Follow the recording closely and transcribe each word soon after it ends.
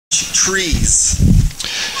trees?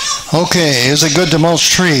 Okay, is it good to mulch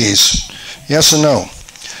trees? Yes and no.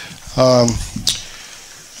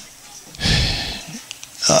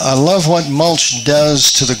 I love what mulch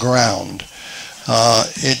does to the ground.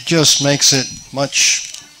 It just makes it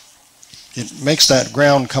makes that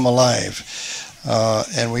ground come alive,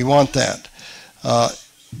 and we want that.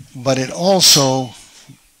 But it also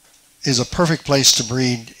is a perfect place to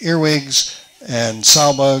breed earwigs and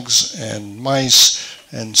sow-bugs and mice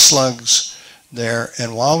and slugs there.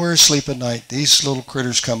 And while we're asleep at night, these little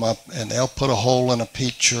critters come up and they'll put a hole in a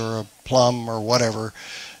peach or a plum or whatever.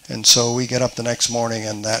 And so we get up the next morning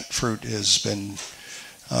and that fruit has been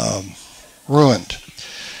ruined.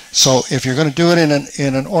 So if you're going to do it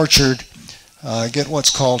in an orchard, get what's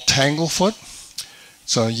called tanglefoot.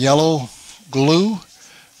 It's a yellow glue,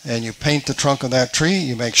 and you paint the trunk of that tree.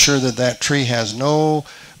 You make sure that that tree has no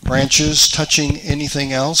branches touching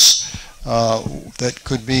anything else that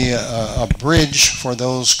could be a bridge for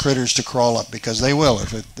those critters to crawl up, because they will.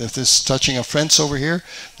 If this is touching a fence over here,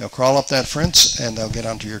 they'll crawl up that fence and they'll get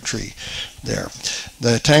onto your tree there.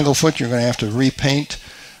 The tanglefoot you're going to have to repaint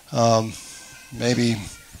maybe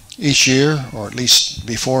each year, or at least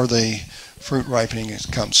before the fruit ripening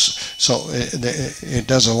comes. So it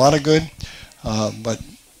does a lot of good, but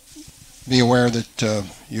be aware that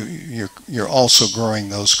you're also growing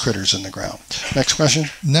those critters in the ground. Next question.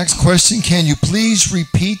 Next question. Can you please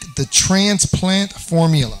repeat the transplant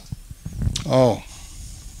formula? Oh.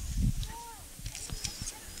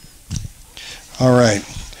 All right.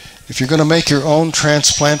 If you're going to make your own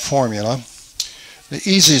transplant formula, the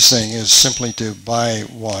easiest thing is simply to buy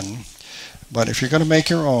one. But if you're going to make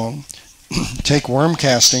your own, take worm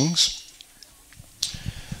castings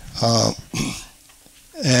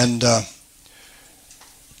and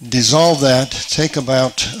dissolve that. Take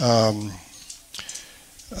about a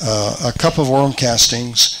cup of worm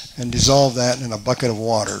castings and dissolve that in a bucket of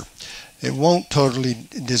water. It won't totally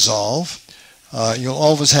dissolve. You'll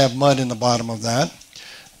always have mud in the bottom of that,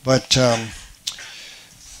 but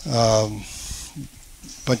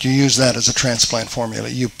you use that as a transplant formula.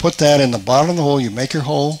 You put that in the bottom of the hole. You make your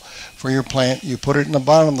hole for your plant. You put it in the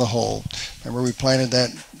bottom of the hole. Remember, we planted that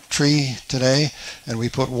tree today, and we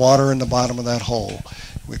put water in the bottom of that hole.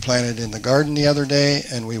 We planted in the garden the other day,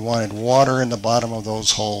 and we wanted water in the bottom of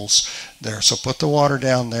those holes there. So put the water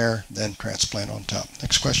down there, then transplant on top.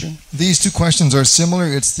 Next question. These two questions are similar.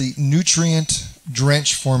 It's the nutrient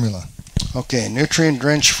drench formula. Okay, nutrient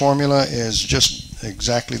drench formula is just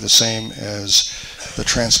exactly the same as the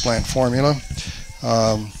transplant formula.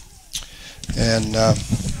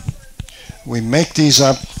 We make these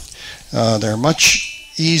up. They're much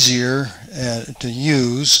easier to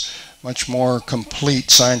use, much more complete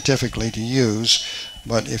scientifically to use,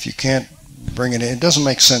 but if you can't bring it in, it doesn't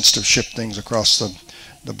make sense to ship things across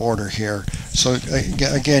the border here. So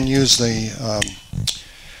again, use the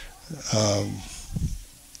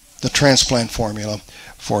transplant formula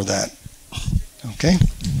for that. Okay.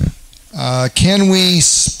 Can we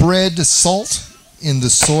spread salt in the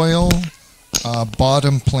soil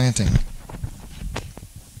bottom planting?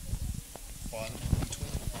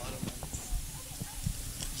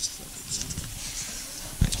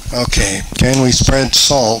 Okay, can we spread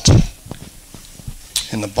salt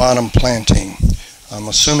in the bottom planting? I'm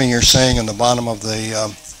assuming you're saying in the bottom of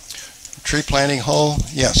the tree planting hole?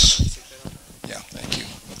 Yes. Yeah, thank you.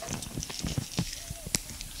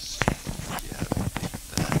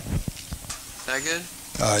 Is that good?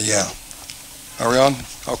 Yeah. Are we on?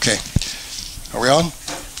 Okay. Are we on?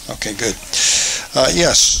 Okay, good.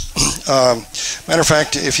 Yes. Matter of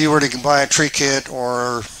fact, if you were to buy a tree kit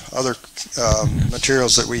or other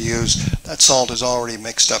materials that we use, that salt is already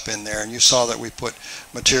mixed up in there, and you saw that we put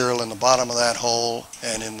material in the bottom of that hole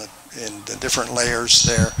and in the different layers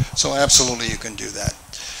there. So absolutely you can do that.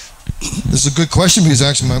 This is a good question, because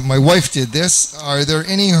actually my wife did this. Are there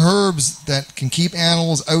any herbs that can keep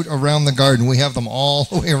animals out around the garden? We have them all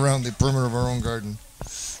the way around the perimeter of our own garden.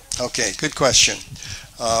 Okay, good question.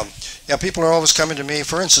 Yeah, people are always coming to me.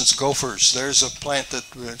 For instance, gophers. There's a plant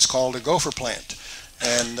it's called a gopher plant.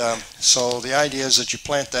 And so the idea is that you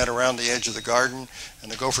plant that around the edge of the garden,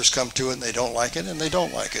 and the gophers come to it and they don't like it, and they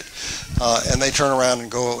don't like it. And they turn around and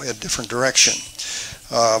go a different direction.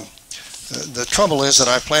 The trouble is that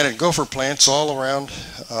I planted gopher plants all around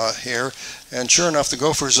here, and sure enough, the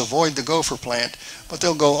gophers avoid the gopher plant, but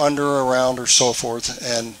they'll go under or around or so forth,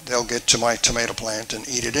 and they'll get to my tomato plant and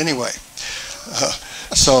eat it anyway.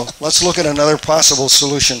 So let's look at another possible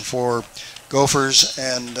solution for gophers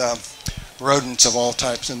and rodents of all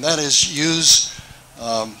types, and that is use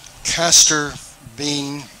castor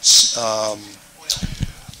bean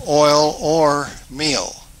oil or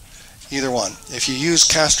meal either one. If you use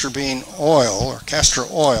castor bean oil or castor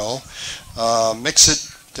oil, mix it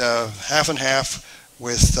half and half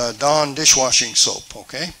with Dawn dishwashing soap,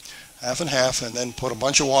 okay? Half and half, and then put a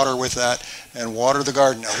bunch of water with that and water the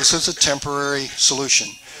garden. Now this is a temporary solution,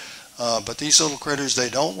 but these little critters, they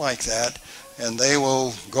don't like that, and they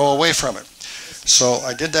will go away from it. So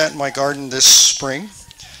I did that in my garden this spring,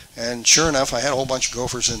 and sure enough, I had a whole bunch of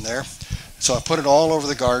gophers in there. So I put it all over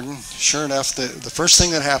the garden. Sure enough, the first thing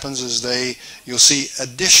that happens is you'll see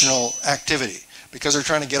additional activity because they're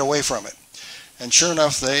trying to get away from it. And sure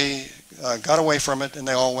enough, they got away from it, and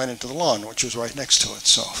they all went into the lawn, which was right next to it.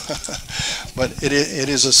 So, but it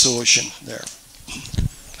is a solution there.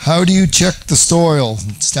 How do you check the soil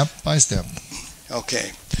step by step?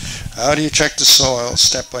 Okay, how do you check the soil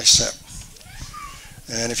step by step?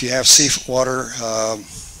 And if you have seawater,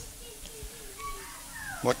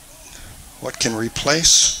 what can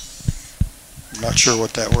replace? I'm not sure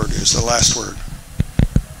what that word is, the last word.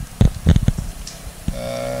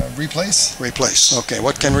 Replace? Replace. Okay,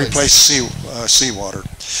 what can replace seawater?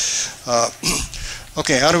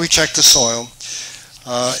 Okay, how do we check the soil?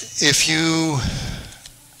 If you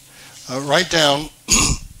write down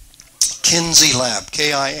Kinsey Lab,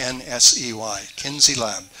 Kinsey, Kinsey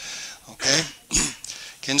Lab, okay?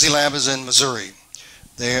 Kinsey Lab is in Missouri.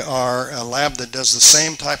 They are a lab that does the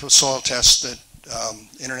same type of soil test that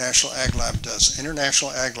International Ag Lab does.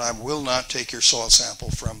 International Ag Lab will not take your soil sample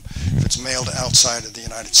if it's mailed outside of the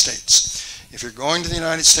United States. If you're going to the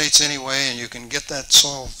United States anyway and you can get that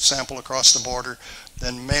soil sample across the border,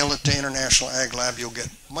 then mail it to International Ag Lab. You'll get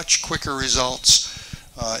much quicker results.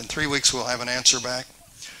 In 3 weeks we'll have an answer back.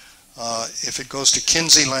 If it goes to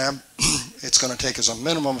Kinsey Lab, it's going to take us a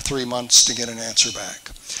minimum of 3 months to get an answer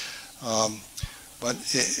back.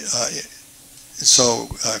 So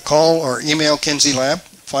call or email Kinsey Lab,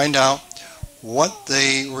 find out what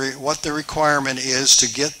the requirement is to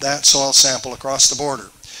get that soil sample across the border.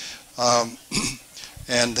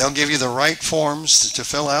 And they'll give you the right forms to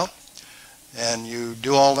fill out, and you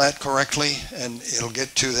do all that correctly, and it'll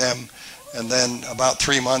get to them, and then about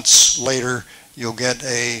 3 months later you'll get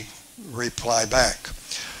a reply back.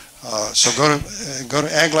 So go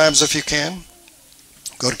to Ag Labs if you can.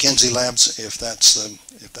 Go to Kinsey Labs if that's the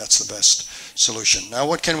best solution. Now,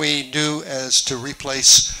 what can we do as to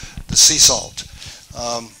replace the sea salt?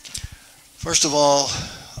 First of all,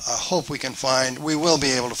 I hope we will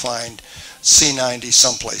be able to find C90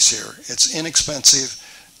 someplace here. It's inexpensive.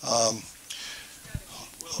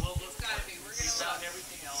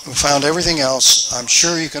 We found everything else. I'm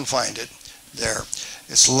sure you can find it there.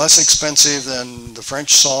 It's less expensive than the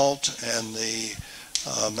French salt and the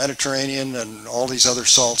Mediterranean and all these other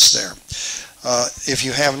salts there. If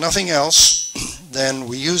you have nothing else, then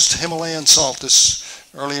we used Himalayan salt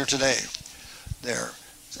earlier today. There,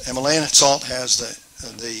 Himalayan salt has the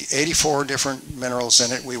 84 different minerals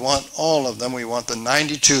in it. We want all of them. We want the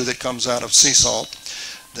 92 that comes out of sea salt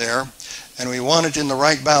there, and we want it in the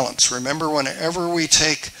right balance. Remember, whenever we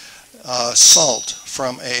take salt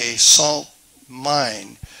from a salt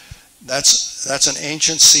mine, that's an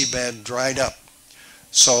ancient seabed dried up.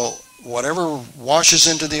 So whatever washes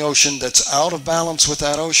into the ocean that's out of balance with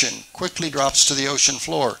that ocean quickly drops to the ocean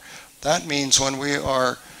floor. That means when we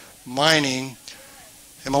are mining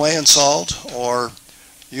Himalayan salt or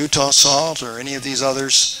Utah salt or any of these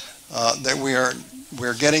others, that we're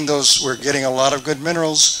getting a lot of good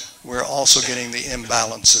minerals. We're also getting the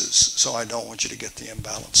imbalances. So I don't want you to get the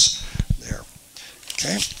imbalance there.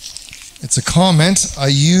 Okay. It's a comment. I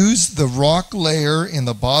used the rock layer in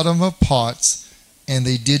the bottom of pots, and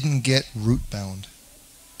they didn't get root bound.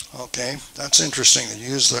 Okay, that's interesting. They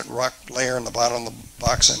used that rock layer in the bottom of the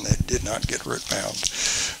box and they did not get root bound.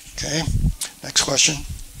 Okay, next question.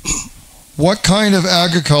 What kind of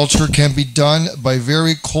agriculture can be done by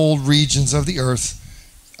very cold regions of the earth,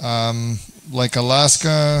 like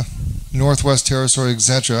Alaska, Northwest Territory,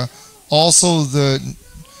 etc.? Also, the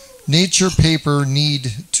nature paper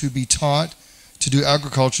need to be taught to do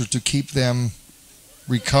agriculture to keep them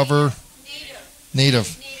recover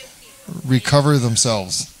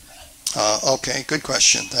themselves. Okay, good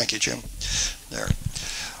question. Thank you, Jim. There.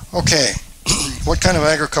 Okay, what kind of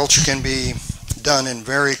agriculture can be done in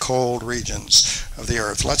very cold regions of the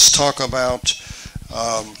earth? Let's talk about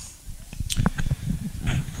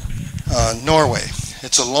Norway.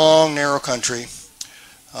 It's a long, narrow country.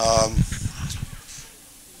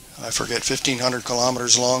 I forget, 1,500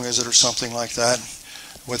 kilometers long, is it, or something like that?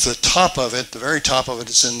 With the top of it, the very top of it,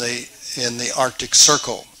 is in the Arctic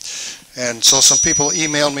Circle. And so some people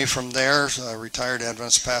emailed me from there, a retired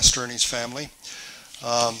Adventist pastor and his family.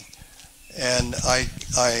 And I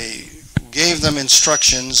gave them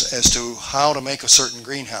instructions as to how to make a certain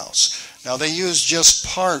greenhouse. Now they used just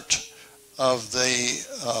part of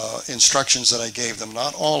the instructions that I gave them,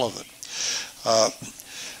 not all of it.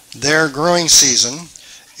 Their growing season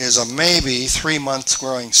is a maybe 3-month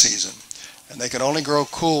growing season, and they can only grow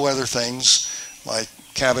cool weather things like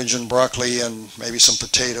cabbage and broccoli and maybe some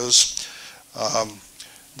potatoes.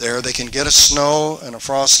 There they can get a snow and a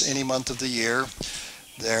frost any month of the year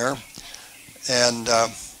there. And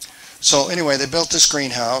so anyway, they built this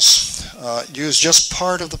greenhouse, used just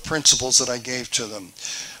part of the principles that I gave to them.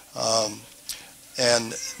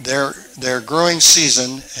 And their growing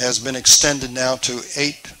season has been extended now to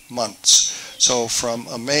 8 months. So from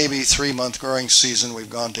a maybe 3-month growing season, we've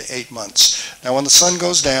gone to 8 months. Now when the sun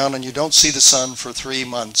goes down and you don't see the sun for 3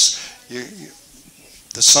 months,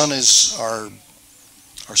 the sun is our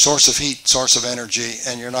source of heat, source of energy,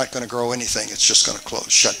 and you're not going to grow anything. It's just going to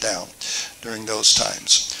shut down during those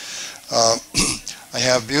times. I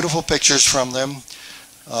have beautiful pictures from them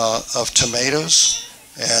of tomatoes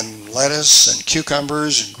and lettuce and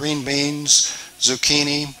cucumbers and green beans,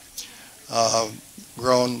 zucchini,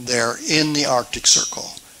 grown there in the Arctic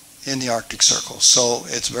Circle. So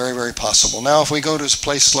it's very, very possible. Now if we go to a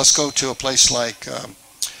place, let's go to a place like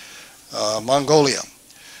Mongolia.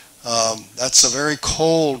 That's a very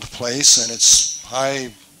cold place, and it's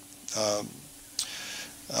high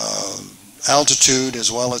altitude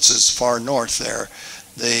as well as far north there.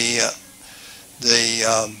 The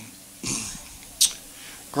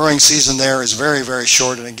growing season there is very, very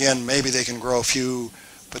short, and again, maybe they can grow a few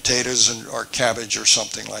potatoes or cabbage or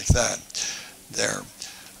something like that there.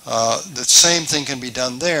 The same thing can be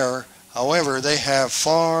done there. However, they have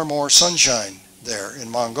far more sunshine there in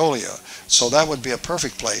Mongolia, so that would be a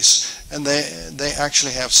perfect place, and they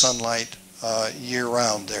actually have sunlight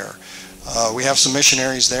year-round there. We have some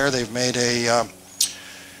missionaries there. They've made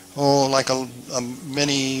like a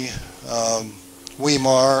mini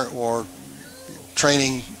Weimar or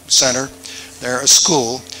training center. They're a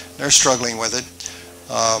school. They're struggling with it.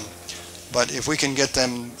 But if we can get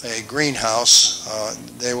them a greenhouse,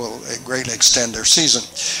 they will greatly extend their season.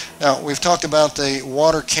 Now, we've talked about the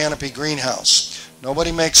water canopy greenhouse.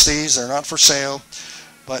 Nobody makes these. They're not for sale.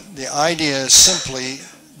 But the idea is simply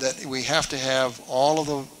that we have to have all of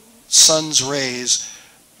the sun's rays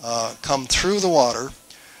come through the water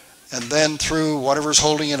and then through whatever's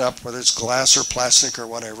holding it up, whether it's glass or plastic or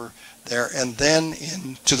whatever, there, and then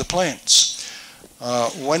into the plants.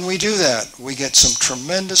 When we do that, we get some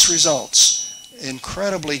tremendous results,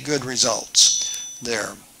 incredibly good results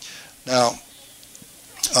there. Now,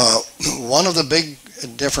 one of the big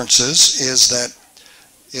differences is that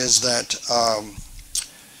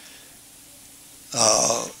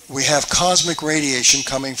we have cosmic radiation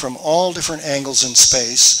coming from all different angles in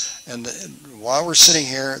space, and while we're sitting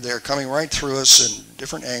here, they're coming right through us in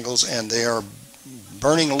different angles, and they are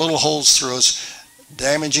burning little holes through us,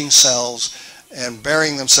 damaging cells, and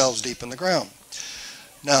burying themselves deep in the ground.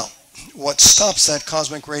 Now, what stops that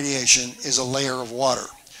cosmic radiation is a layer of water.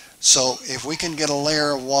 So if we can get a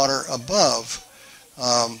layer of water above,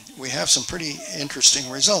 we have some pretty interesting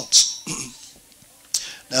results.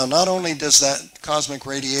 Now, not only does that cosmic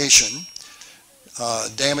radiation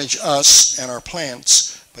damage us and our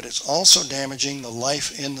plants, but it's also damaging the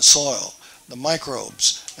life in the soil, the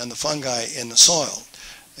microbes and the fungi in the soil.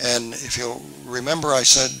 And if you'll remember, I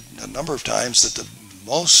said a number of times that the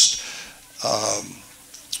most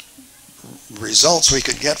results we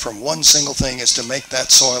could get from one single thing is to make that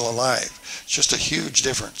soil alive. It's just a huge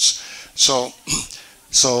difference. So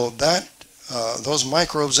that those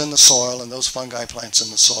microbes in the soil and those fungi plants in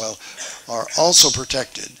the soil are also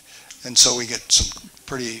protected, and so we get some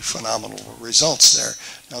pretty phenomenal results there.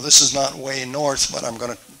 Now, this is not way north, but I'm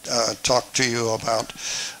going to talk to you about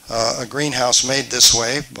a greenhouse made this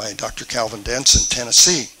way by Dr. Calvin Dents in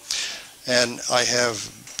Tennessee. And I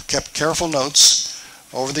have kept careful notes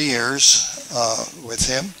over the years with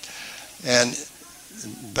him, and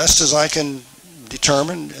best as I can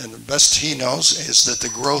determine, and the best he knows, is that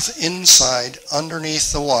the growth inside,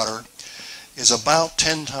 underneath the water, is about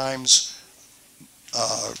 10 times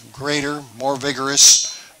greater, more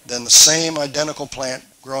vigorous than the same identical plant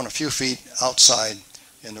grown a few feet outside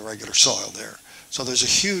in the regular soil there. So there's a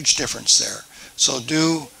huge difference there. So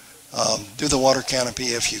do the water canopy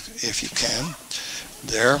if you can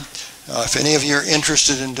there. If any of you are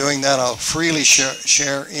interested in doing that, I'll freely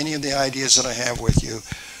share any of the ideas that I have with you.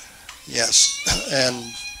 Yes,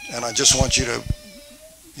 and I just want you to,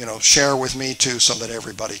 share with me too, so that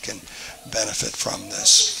everybody can benefit from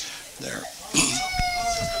this there.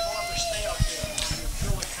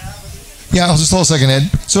 Yeah, I'll just hold a second, Ed.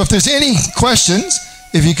 So if there's any questions,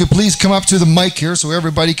 If you could please come up to the mic here so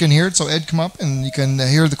everybody can hear it. So Ed, come up and you can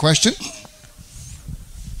hear the question.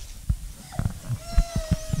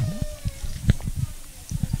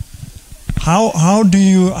 How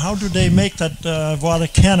do they make that water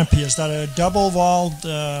canopy? Is that a double-walled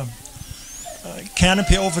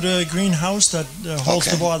canopy over the greenhouse that holds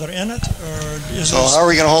the water in it, or is so how are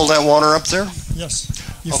we going to hold that water up there? Yes.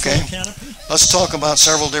 Okay. Canopy? Let's talk about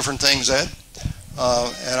several different things, Ed,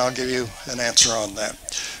 and I'll give you an answer on that.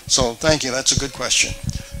 So thank you. That's a good question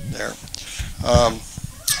there.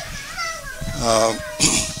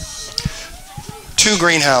 Two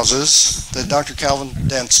greenhouses that Dr. Calvin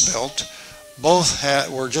Dent's built, both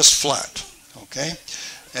were just flat, okay?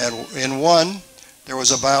 And in one, there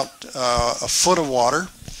was about a foot of water,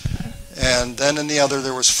 and then in the other,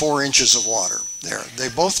 there was 4 inches of water there. They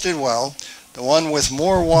both did well. The one with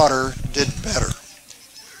more water did better,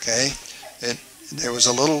 okay? There was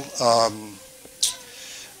a little,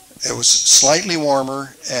 it was slightly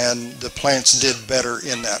warmer, and the plants did better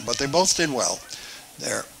in that, but they both did well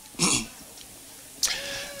there.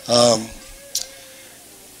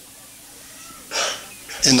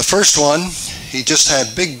 In the first one, he just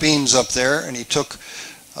had big beams up there, and he took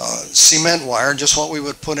cement wire, just what we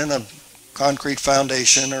would put in a concrete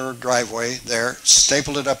foundation or driveway there,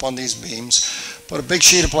 stapled it up on these beams, put a big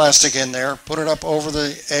sheet of plastic in there, put it up over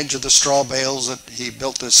the edge of the straw bales that he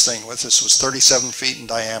built this thing with. This was 37 feet in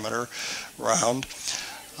diameter, round,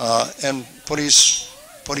 and put his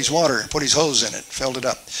hose in it, filled it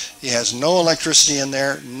up. He has no electricity in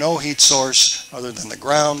there, no heat source other than the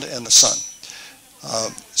ground and the sun.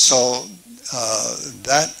 So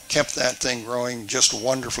that kept that thing growing just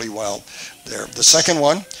wonderfully well there. The second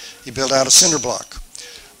one, he built out a cinder block.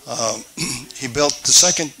 He built the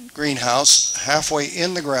second greenhouse halfway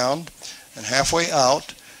in the ground and halfway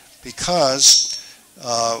out because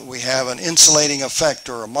we have an insulating effect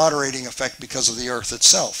or a moderating effect because of the earth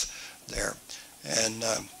itself there. And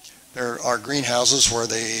there are greenhouses where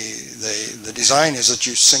the design is that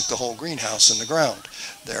you sink the whole greenhouse in the ground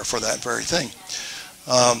there for that very thing.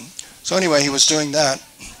 So anyway, he was doing that,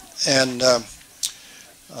 and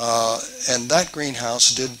that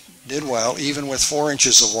greenhouse did well, even with 4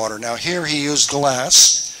 inches of water. Now here he used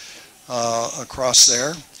glass across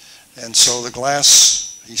there, and so the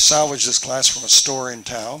glass, he salvaged this glass from a store in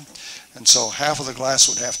town, and so half of the glass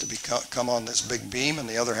would have to come on this big beam, and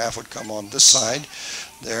the other half would come on this side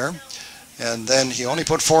there. And then he only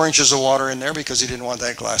put 4 inches of water in there because he didn't want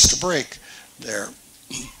that glass to break there.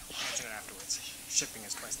 Shipping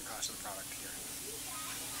is twice the cost of the product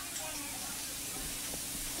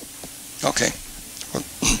here. Okay.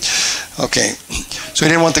 Okay. So he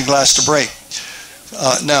didn't want the glass to break.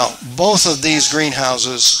 Now, both of these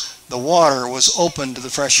greenhouses, the water was open to the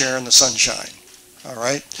fresh air and the sunshine. All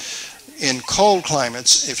right. In cold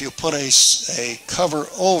climates, if you put a cover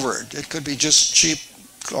over it, it could be just cheap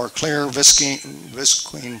or clear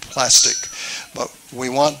visqueen plastic, but we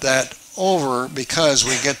want that over because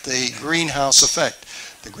we get the greenhouse effect.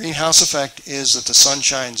 The greenhouse effect is that the sun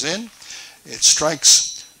shines in, it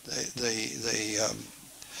strikes, the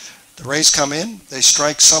rays come in, they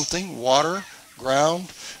strike something, water,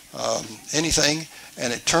 ground, anything,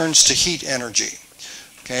 and it turns to heat energy.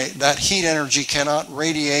 Okay, that heat energy cannot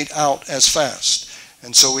radiate out as fast,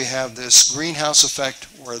 and so we have this greenhouse effect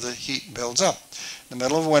where the heat builds up. In the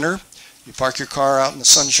middle of winter, you park your car out in the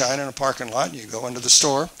sunshine in a parking lot, and you go into the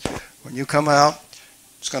store. When you come out,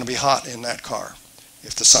 it's going to be hot in that car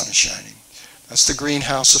if the sun is shining. That's the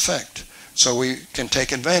greenhouse effect. So we can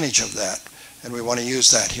take advantage of that, and we want to use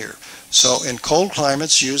that here. So in cold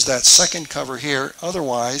climates, use that second cover here.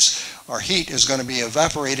 Otherwise, our heat is going to be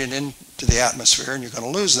evaporated into the atmosphere, and you're going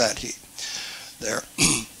to lose that heat there.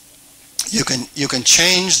 You can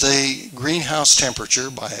change the greenhouse temperature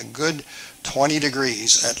by a good 20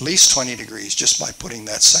 degrees, at least 20 degrees, just by putting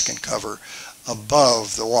that second cover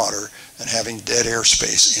above the water and having dead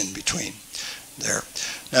airspace in between there.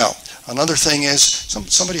 Now, another thing is,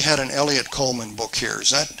 somebody had an Elliott Coleman book here.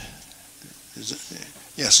 Is it?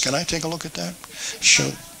 Yes, can I take a look at that? Show.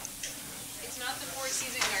 It's not the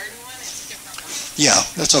four-season garden one, it's a different one. Yeah,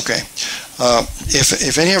 that's okay.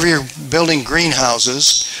 If any of you are building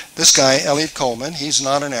greenhouses, this guy, Elliott Coleman, he's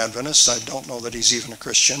not an Adventist. I don't know that he's even a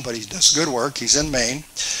Christian, but he does good work. He's in Maine.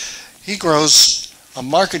 He grows a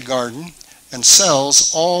market garden and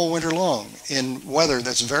sells all winter long in weather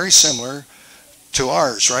that's very similar to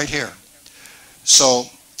ours right here. So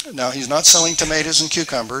now he's not selling tomatoes and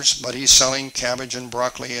cucumbers, but he's selling cabbage and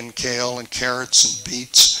broccoli and kale and carrots and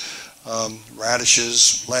beets,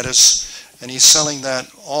 radishes, lettuce, and he's selling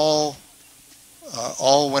that all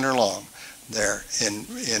winter long there in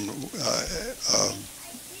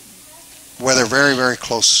weather very, very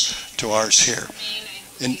close to ours here.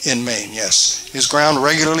 In Maine, yes. His ground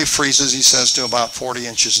regularly freezes, he says, to about 40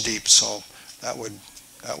 inches deep, so that would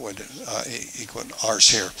equal ours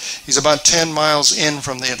here. He's about 10 miles in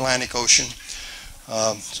from the Atlantic Ocean,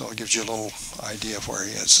 so it gives you a little idea of where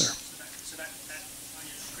he is there. So that on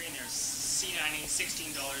your screen there, C90,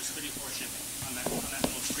 $16.34 shipping on that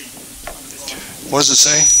little screen. What does it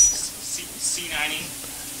say? C90,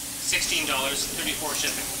 $16.34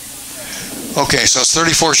 shipping. Okay, so it's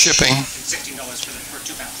 34 shipping. $16 for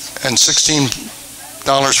 2 pounds. And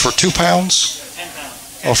 $16 for 2 pounds? 10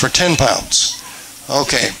 pounds. Oh, for 10 pounds.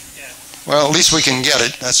 Okay. Yeah. Well, at least we can get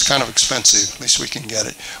it. That's kind of expensive. At least we can get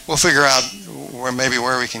it. We'll figure out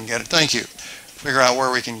where we can get it. Thank you. Figure out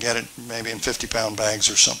where we can get it, maybe in 50-pound bags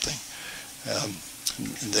or something.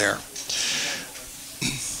 There.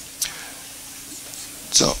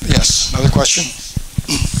 So, yes, another question?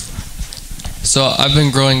 So I've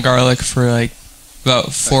been growing garlic for like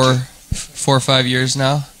about four or 5 years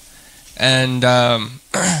now, and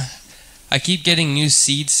I keep getting new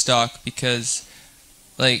seed stock because,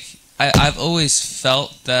 like, I've always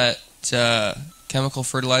felt that chemical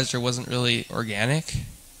fertilizer wasn't really organic,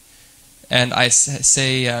 and I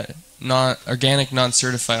say non-organic,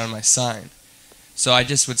 non-certified on my sign. So I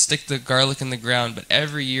just would stick the garlic in the ground, but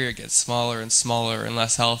every year it gets smaller and smaller and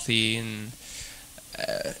less healthy. And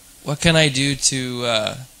what can I do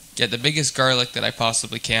to get the biggest garlic that I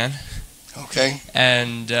possibly can? Okay.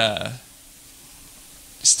 And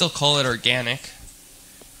still call it organic.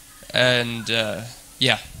 And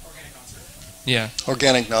yeah. Yeah.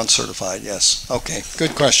 Organic, non-certified, yes. Okay,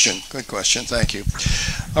 good question. Good question. Thank you.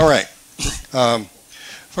 All right.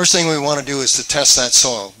 First thing we want to do is to test that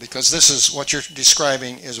soil, because this is what you're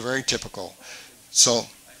describing is very typical. So,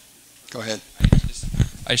 go ahead.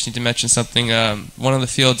 I just need to mention something. One of the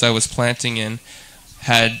fields I was planting in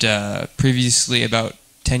had previously, about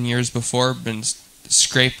 10 years before, been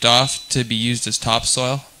scraped off to be used as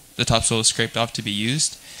topsoil. The topsoil was scraped off to be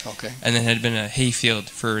used. Okay. And then had been a hay field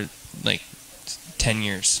for like 10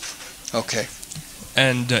 years. Okay.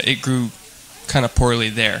 And it grew kind of poorly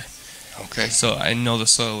there. Okay. So I know the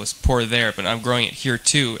soil was poor there, but I'm growing it here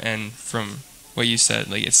too, and from what you said,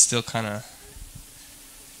 like, it's still kind of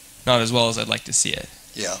not as well as I'd like to see it.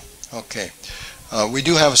 Yeah. Okay. We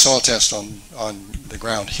do have a soil test on the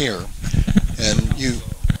ground here, and you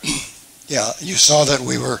saw that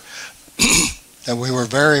we were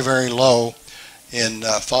very, very low in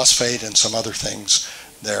phosphate and some other things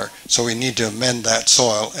there. So we need to amend that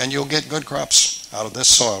soil, and you'll get good crops out of this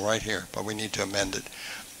soil right here, but we need to amend it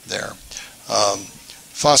there.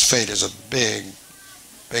 Phosphate is a big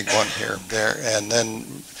one here, there, and then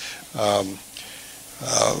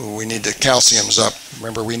we need the calciums up.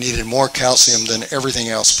 Remember, we needed more calcium than everything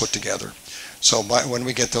else put together. So when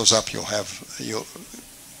we get those up,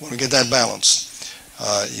 when we get that balanced,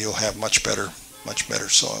 you'll have much better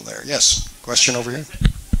soil there. Yes, question over here.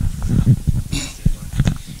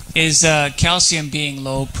 Is calcium being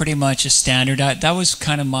low pretty much a standard? That was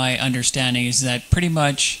kind of my understanding, is that pretty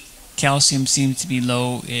much calcium seems to be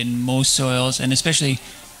low in most soils, and especially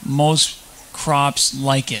most crops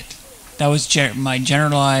like it. That was my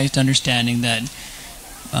generalized understanding, that,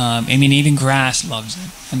 I mean, even grass loves it.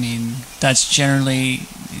 I mean,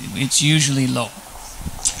 it's usually low.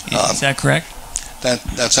 Is that correct?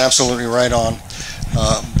 That's absolutely right on.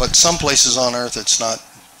 But some places on Earth it's not.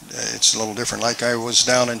 It's a little different. Like I was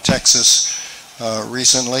down in Texas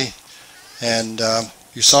recently, and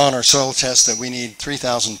you saw in our soil test that we need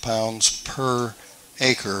 3,000 pounds per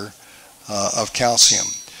acre of calcium,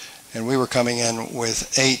 and we were coming in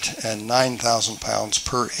with 8,000 and 9,000 pounds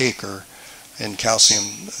per acre in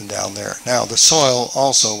calcium down there. Now the soil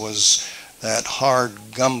also was that hard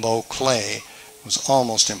gumbo clay. It was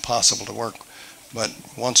almost impossible to work, but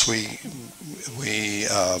once we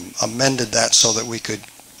amended that so that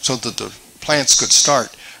the plants could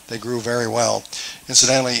start, they grew very well.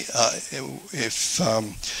 Incidentally, if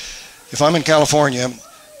I'm in California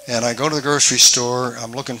and I go to the grocery store,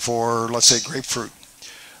 I'm looking for, let's say, grapefruit,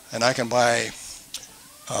 and I can buy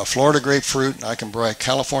Florida grapefruit, and I can buy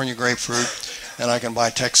California grapefruit, and I can buy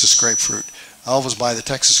Texas grapefruit. I always buy the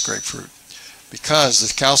Texas grapefruit because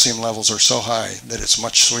the calcium levels are so high that it's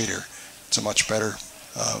much sweeter. It's a much better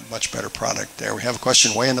product there. We have a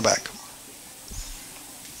question way in the back.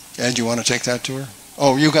 Ed, you want to take that to her?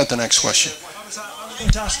 Oh, you got the next question. I was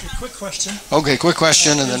going to ask a quick question. Okay, quick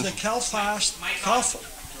question, and then. The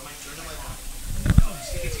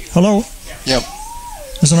Hello? Yep.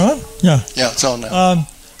 Is it on? Yeah. Yeah, it's on now.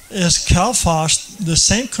 Is CalPhos the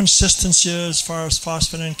same consistency as far as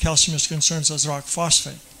phosphate and calcium is concerned as rock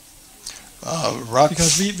phosphate? Rock.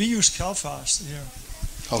 Because we use Calphos here.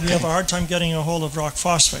 Okay. We have a hard time getting a hold of rock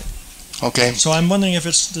phosphate. Okay. So I'm wondering if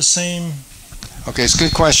it's the same. Okay, it's a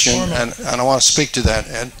good question, Format. and I want to speak to that,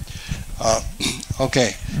 Ed.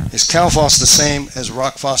 Okay, is Calphos the same as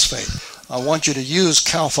rock phosphate? I want you to use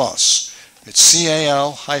Calphos. It's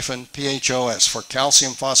CAL-PHOS for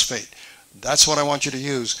calcium phosphate. That's what I want you to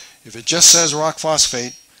use. If it just says rock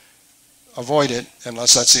phosphate, avoid it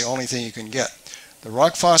unless that's the only thing you can get. The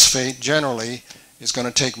rock phosphate generally is going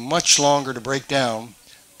to take much longer to break down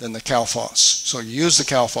than the Calphos. So you use the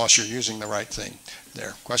Calphos, you're using the right thing.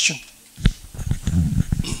 There. Question?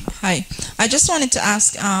 Hi. I just wanted to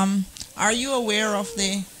ask, are you aware of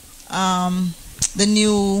the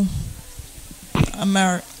new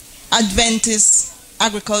Adventist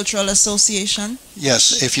Agricultural Association?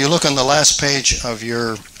 Yes. If you look on the last page of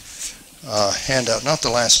your handout, not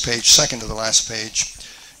the last page, second to the last page,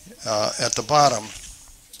 at the bottom,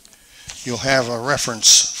 you'll have a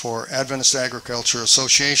reference for Adventist Agriculture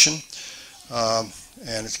Association, and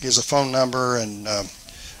it gives a phone number and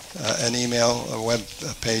an email, a web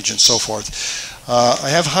page, and so forth. I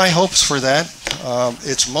have high hopes for that.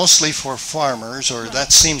 It's mostly for farmers, or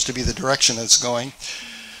that seems to be the direction it's going.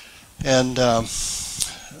 And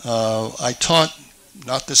I taught,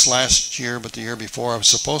 not this last year, but the year before. I was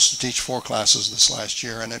supposed to teach 4 classes this last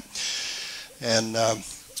year, and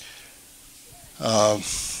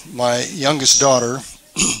my youngest daughter,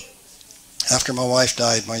 after my wife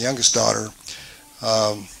died, my youngest daughter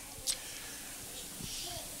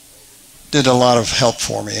did a lot of help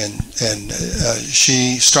for me, and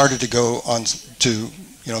she started to go on to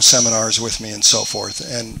seminars with me and so forth,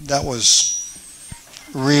 and that was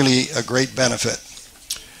really a great benefit.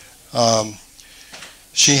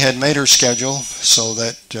 She had made her schedule so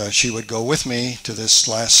that she would go with me to this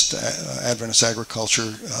last Adventist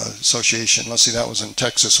Agriculture Association. Let's see, that was in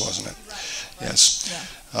Texas, wasn't it? Yes.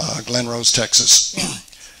 Yeah. Glen Rose, Texas. Yeah.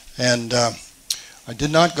 And I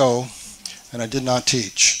did not go, and I did not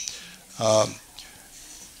teach.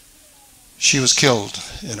 She was killed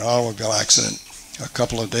in an automobile accident a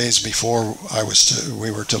couple of days before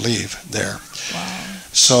we were to leave there. Wow.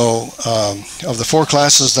 So of the 4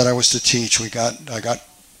 classes that I was to teach, I got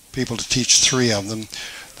people to teach 3 of them.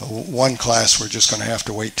 The 1 class we're just going to have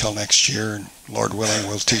to wait till next year, and Lord willing,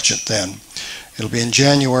 we'll teach it then. It'll be in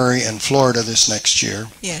January in Florida this next year.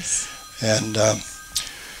 Yes. And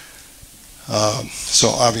so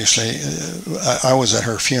obviously, I was at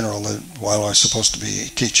her funeral while I was supposed to be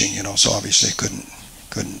teaching, so obviously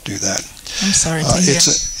couldn't do that. I'm sorry to hear.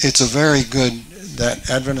 It's a very good, that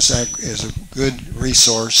Adventist Ag is a good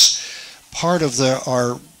resource. Part of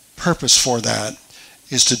our purpose for that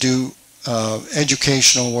is to do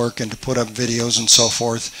educational work and to put up videos and so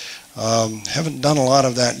forth. Haven't done a lot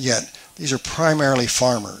of that yet. These are primarily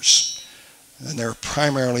farmers, and they're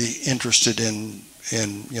primarily interested in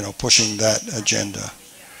pushing that agenda.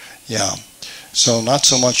 Yeah. So not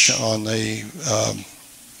so much on the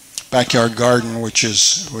backyard garden, which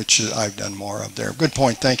I've done more of there. Good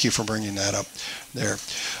point. Thank you for bringing that up there.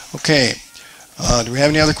 Okay. Do we have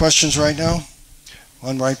any other questions right now?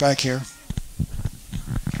 One right back here.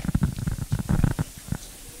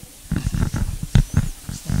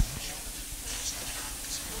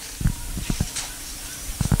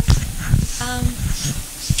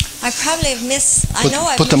 I probably have missed.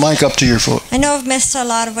 Put the mic up to your foot. I know I've missed a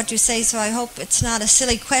lot of what you say, so I hope it's not a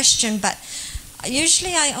silly question. But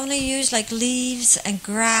usually, I only use like leaves and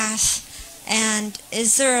grass. And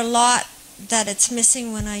is there a lot that it's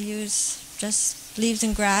missing when I use just leaves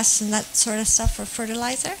and grass and that sort of stuff for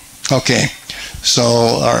fertilizer? Okay.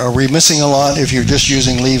 So are we missing a lot if you're just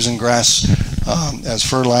using leaves and grass as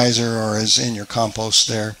fertilizer or as in your compost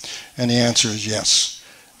there? And the answer is yes,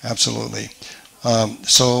 absolutely.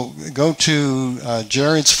 So go to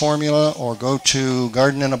Jared's formula or go to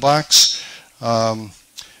Garden in a Box. I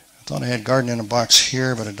thought I had Garden in a Box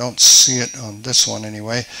here, but I don't see it on this one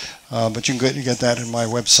anyway. But you can get that in my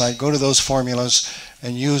website. Go to those formulas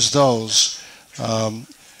and use those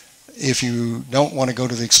if you don't want to go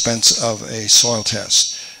to the expense of a soil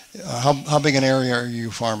test. How big an area are you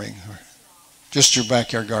farming? Just your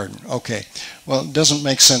backyard garden. Okay. Well, it doesn't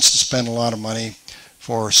make sense to spend a lot of money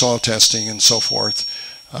for soil testing and so forth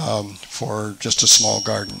for just a small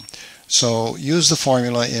garden. So use the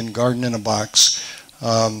formula in Garden in a Box.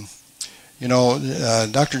 Dr.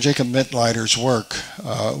 Jacob Mittleider's work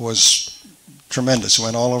was tremendous. It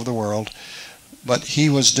went all over the world. But he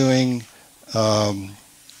was doing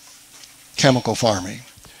chemical farming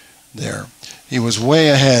there. He was way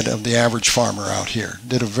ahead of the average farmer out here.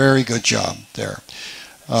 Did a very good job there.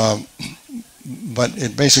 But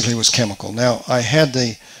it basically was chemical. Now, I had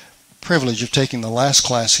the privilege of taking the last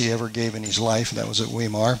class he ever gave in his life. That was at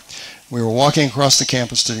Weimar. We were walking across the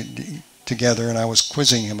campus together, and I was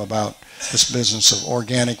quizzing him about this business of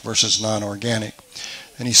organic versus non-organic.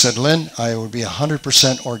 And he said, Lynn, I would be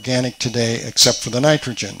 100% organic today except for the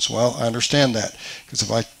nitrogens. Well, I understand that, because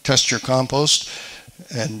if I test your compost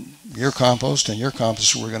and your compost,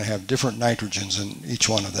 we're going to have different nitrogens in each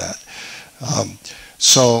one of that.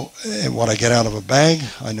 So what I get out of a bag,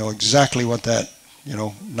 I know exactly what that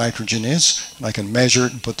nitrogen is, and I can measure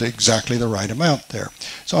it and put exactly the right amount there.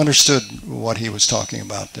 So I understood what he was talking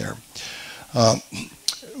about there.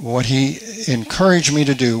 What he encouraged me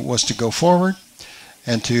to do was to go forward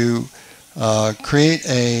and to create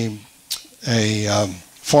a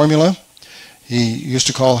formula. He used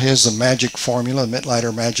to call his the magic formula,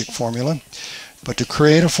 Mittleider magic formula, but to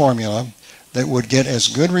create a formula that would get as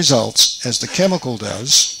good results as the chemical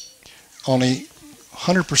does, only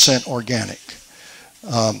 100% organic.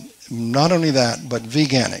 Not only that, but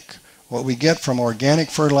veganic. What we get from organic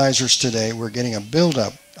fertilizers today, we're getting a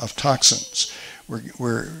buildup of toxins. We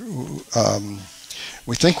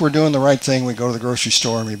think we're doing the right thing. We go to the grocery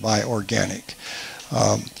store and we buy organic.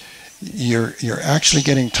 You're actually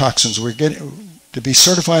getting toxins. To be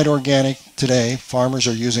certified organic today, farmers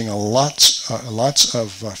are using lots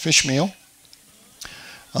of fish meal.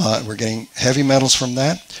 We're getting heavy metals from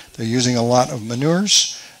that. They're using a lot of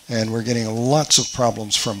manures, and we're getting lots of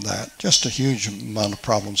problems from that. Just a huge amount of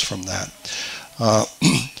problems from that.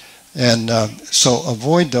 So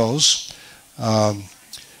avoid those, and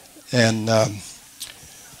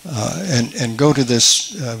go to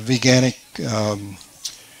this veganic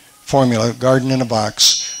formula, Garden in a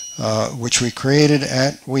Box, which we created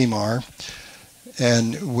at Weimar,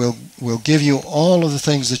 and we'll give you all of the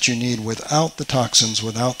things that you need without the toxins,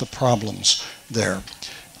 without the problems there,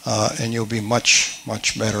 and you'll be much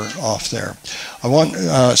better off there. I want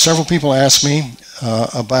several people ask me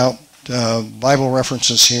about Bible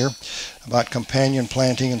references here, about companion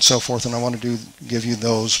planting and so forth, and I want to give you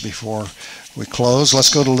those before we close.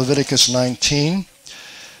 Let's go to Leviticus 19.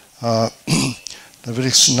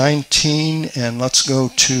 Leviticus 19, and let's go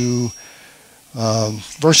to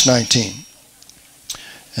verse 19.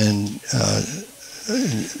 And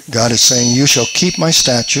God is saying, you shall keep my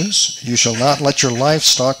statutes. You shall not let your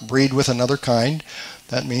livestock breed with another kind.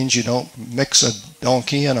 That means you don't mix a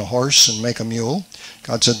donkey and a horse and make a mule.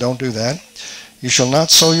 God said, don't do that. You shall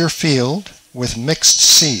not sow your field with mixed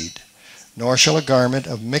seed, nor shall a garment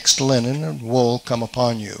of mixed linen and wool come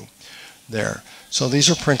upon you. There. So these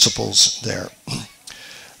are principles there.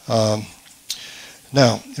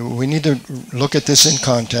 Now, we need to look at this in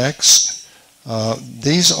context.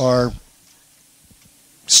 These are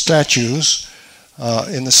statues.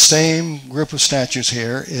 In the same group of statutes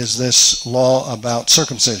here is this law about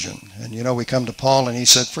circumcision. And we come to Paul and he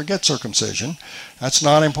said, forget circumcision. That's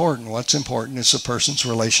not important. What's important is the person's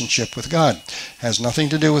relationship with God. It has nothing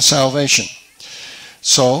to do with salvation.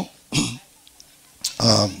 So,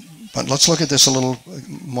 but let's look at this a little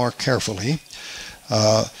more carefully.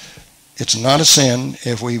 It's not a sin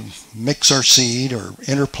if we mix our seed or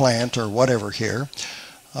interplant or whatever here.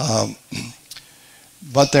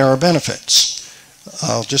 But there are benefits.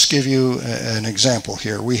 I'll just give you an example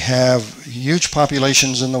here. We have huge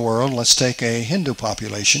populations in the world. Let's take a Hindu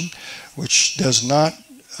population, which does not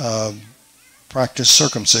practice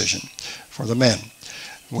circumcision for the men.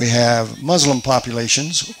 We have Muslim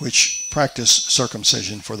populations which practice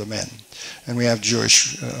circumcision for the men. And we have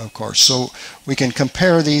Jewish, of course. So we can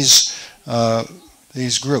compare these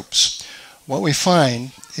groups. What we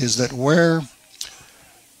find is that where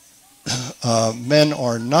men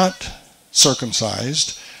are not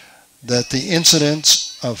circumcised, that the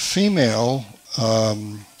incidence of female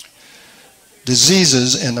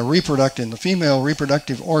diseases in the female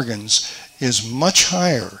reproductive organs is much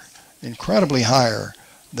higher, incredibly higher,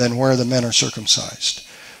 than where the men are circumcised.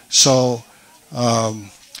 So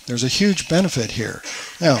there's a huge benefit here.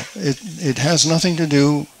 Now, it has nothing to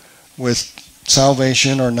do with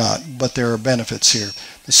salvation or not, but there are benefits here.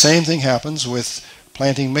 The same thing happens with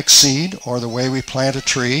planting mixed seed, or the way we plant a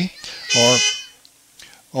tree,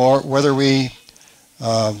 or whether we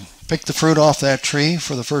pick the fruit off that tree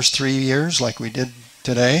for the first 3 years like we did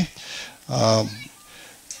today.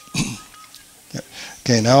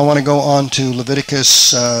 Okay, now I want to go on to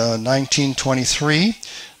Leviticus 19:23.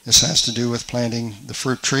 This has to do with planting the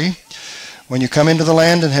fruit tree. When you come into the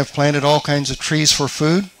land and have planted all kinds of trees for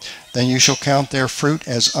food, then you shall count their fruit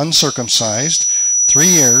as uncircumcised. 3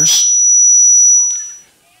 years.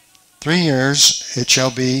 3 years it shall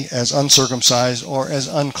be as uncircumcised or as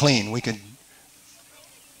unclean. We could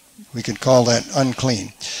call that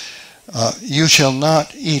unclean. you shall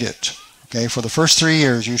not eat it. Okay, for the first 3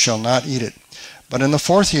 years you shall not eat it. But in the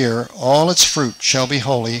 4th year, all its fruit shall be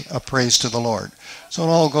holy, a praise to the Lord. So it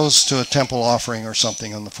all goes to a temple offering or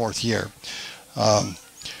something in the 4th year.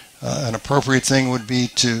 An appropriate thing would be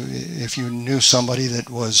to, if you knew somebody that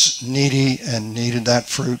was needy and needed that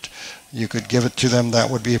fruit, you could give it to them. That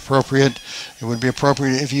would be appropriate. It would be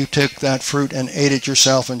appropriate if you took that fruit and ate it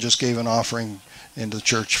yourself and just gave an offering into the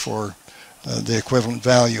church for the equivalent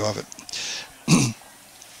value of it.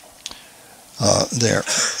 There.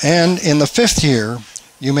 And in the 5th year,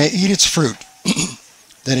 you may eat its fruit,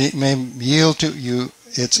 that it may yield to you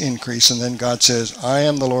its increase. And then God says, I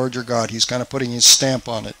am the Lord your God. He's kind of putting his stamp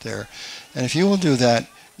on it there. And if you will do that,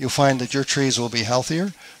 you'll find that your trees will be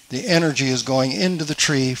healthier. The energy is going into the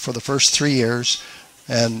tree for the first 3 years,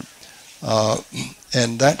 and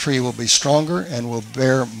that tree will be stronger and will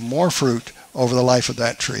bear more fruit over the life of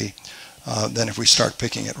that tree than if we start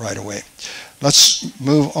picking it right away. Let's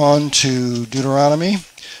move on to Deuteronomy,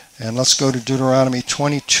 and let's go to Deuteronomy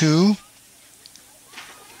 22,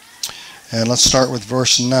 and let's start with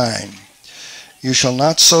verse 9. You shall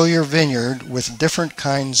not sow your vineyard with different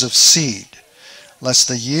kinds of seed, lest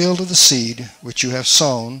the yield of the seed which you have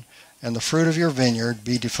sown and the fruit of your vineyard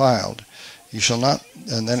be defiled. You shall not,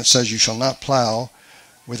 and then it says, you shall not plow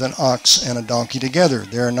with an ox and a donkey together.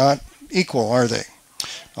 They are not equal, are they?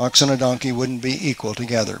 Ox and a donkey wouldn't be equal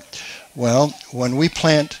together. Well, when we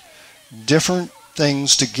plant different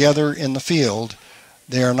things together in the field,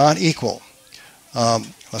 they are not equal.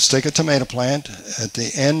 Let's take a tomato plant. At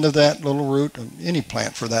the end of that little root, any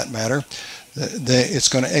plant for that matter, it's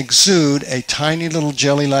going to exude a tiny little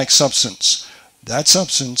jelly-like substance. That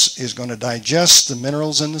substance is going to digest the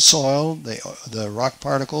minerals in the soil, the rock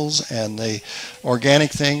particles, and the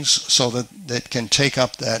organic things, so that it can take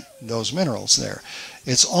up those minerals there.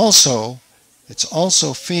 It's also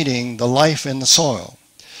feeding the life in the soil.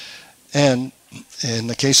 And in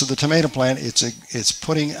the case of the tomato plant, it's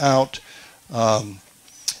putting out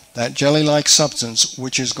that jelly-like substance,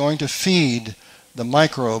 which is going to feed the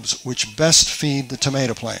microbes which best feed the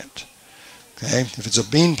tomato plant. Okay? If it's a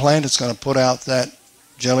bean plant, it's going to put out that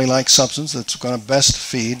jelly-like substance that's going to best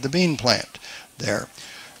feed the bean plant there.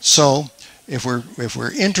 So if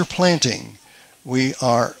we're interplanting, we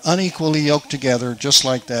are unequally yoked together, just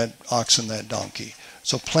like that ox and that donkey.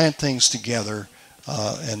 So plant things together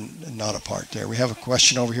and not apart there. We have a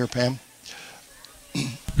question over here, Pam.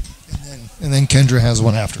 And then Kendra has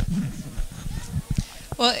one after.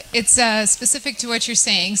 Well, it's specific to what you're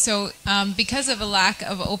saying. So because of a lack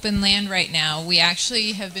of open land right now, we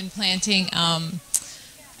actually have been planting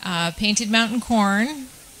painted mountain corn,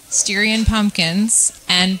 Styrian pumpkins,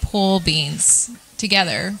 and pole beans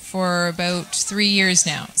together for about 3 years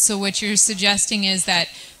now. So what you're suggesting is that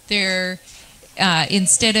they're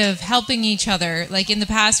instead of helping each other, like in the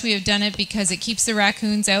past we have done it because it keeps the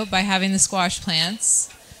raccoons out by having the squash plants,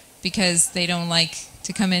 because they don't like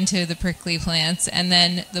to come into the prickly plants, and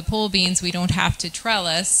then the pole beans we don't have to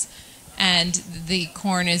trellis, and the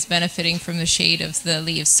corn is benefiting from the shade of the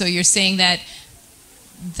leaves. So you're saying that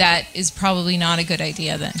is probably not a good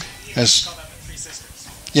idea then?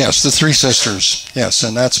 Yes, the three sisters. Yes,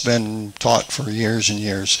 and that's been taught for years and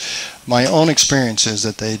years. My own experience is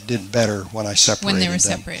that they did better when I separated them. When they were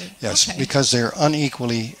separated. Yes, okay. Because they're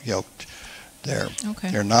unequally yoked.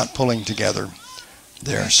 They're not pulling together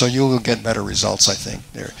there. So you will get better results, I think.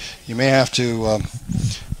 There, you may have to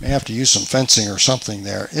use some fencing or something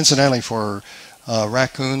there. Incidentally, for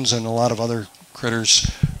raccoons and a lot of other critters.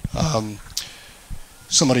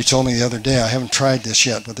 Somebody told me the other day, I haven't tried this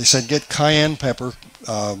yet, but they said get cayenne pepper,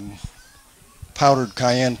 powdered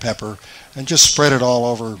cayenne pepper, and just spread it all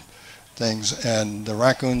over things, and the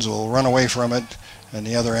raccoons will run away from it, and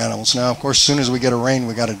the other animals. Now, of course, as soon as we get a rain,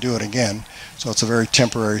 we got to do it again, so it's a very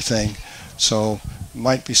temporary thing. So,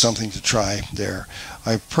 might be something to try there.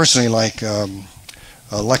 I personally like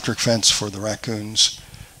electric fence for the raccoons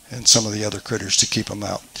and some of the other critters to keep them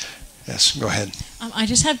out. Yes, go ahead. I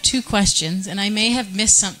just have two questions, and I may have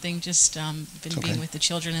missed something, just being with the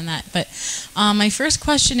children and that. But my first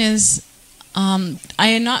question is, I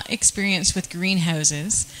am not experienced with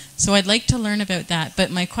greenhouses, so I'd like to learn about that. But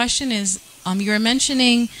my question is, you were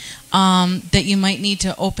mentioning that you might need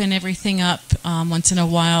to open everything up once in a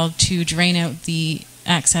while to drain out the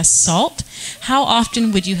excess salt. How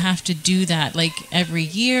often would you have to do that? Like every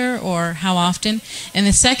year, or how often? And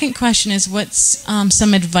the second question is, what's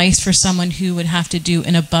some advice for someone who would have to do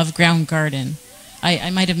an above ground garden? I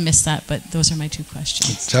might have missed that, but those are my two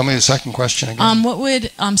questions. Tell me the second question again. What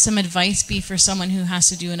would some advice be for someone who has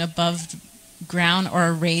to do an above ground or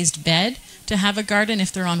a raised bed to have a garden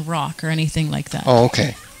if they're on rock or anything like that? Oh,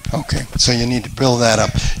 okay. Okay, so you need to build that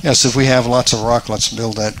up. Yes, if we have lots of rock, let's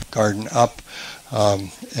build that garden up,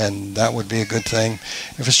 and that would be a good thing.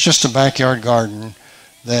 If it's just a backyard garden,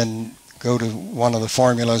 then go to one of the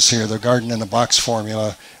formulas here. The garden in a box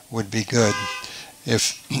formula would be good.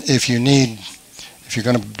 If you're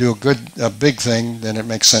going to do a big thing, then it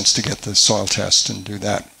makes sense to get the soil test and do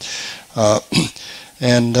that.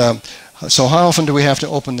 So how often do we have to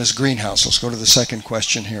open this greenhouse? Let's go to the second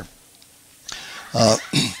question here.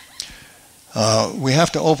 We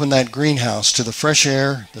have to open that greenhouse to the fresh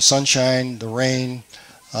air, the sunshine, the rain,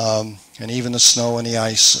 and even the snow and the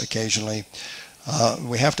ice occasionally.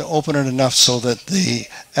 We have to open it enough so that the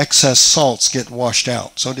excess salts get washed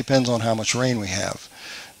out. So it depends on how much rain we have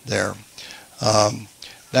there.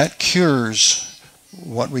 That cures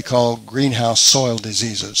what we call greenhouse soil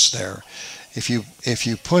diseases there. If you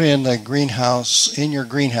put in the greenhouse,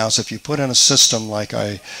 if you put in a system like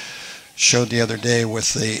I showed the other day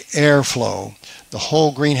with the airflow, the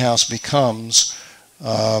whole greenhouse becomes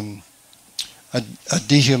a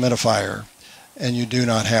dehumidifier, and you do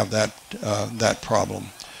not have that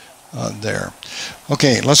problem there.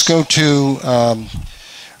 Okay, let's go to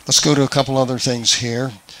a couple other things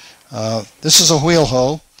here. This is a wheel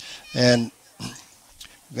hoe, and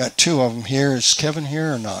we've got two of them here. Is Kevin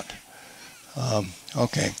here or not?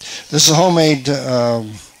 Okay, this is a homemade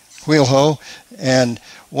wheel hoe, and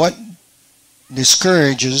what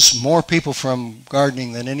discourages more people from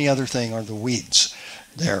gardening than any other thing are the weeds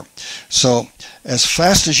there. So as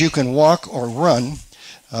fast as you can walk or run,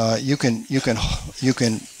 you can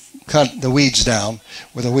cut the weeds down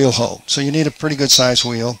with a wheel hoe. So you need a pretty good size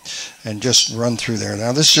wheel and just run through there.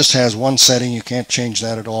 Now this just has one setting. You can't change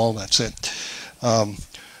that at all. That's it.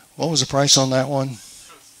 What was the price on that one?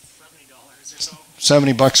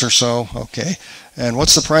 $70 or so. Okay. And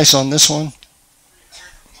what's the price on this one?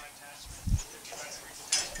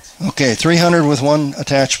 Okay, $300 with one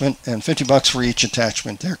attachment and $50 for each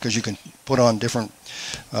attachment there, because you can put on different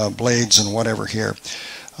blades and whatever here.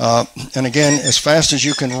 And again, as fast as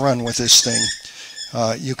you can run with this thing,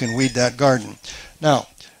 you can weed that garden. Now,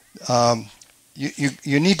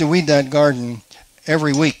 you need to weed that garden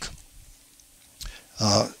every week.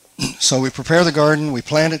 So we prepare the garden, we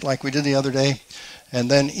plant it like we did the other day,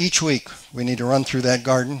 and then each week we need to run through that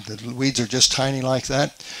garden. The weeds are just tiny like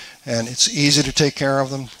that, and it's easy to take care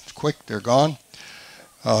of them. It's quick, they're gone.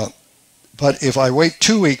 But if I wait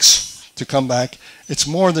 2 weeks to come back, it's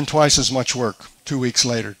more than twice as much work 2 weeks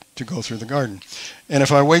later to go through the garden. And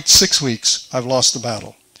if I wait 6 weeks, I've lost the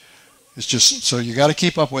battle. It's just, so you got to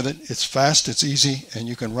keep up with it. It's fast, it's easy, and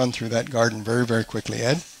you can run through that garden very, very quickly.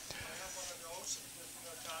 Ed?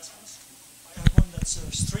 That's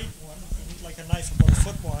a straight one, like a knife about a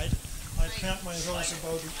foot wide. I plant my rows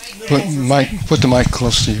about Put the mic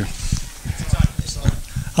close to you.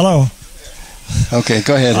 Hello. Okay,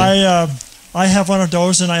 go ahead. I have one of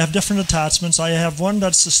those, and I have different attachments. I have one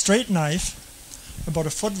that's a straight knife, about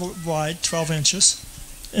a foot wide, 12 inches,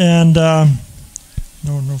 and no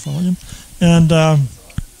volume. And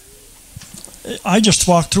I just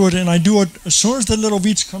walk through it, and I do it as soon as the little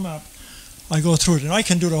weeds come up. I go through it, and I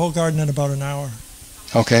can do the whole garden in about an hour.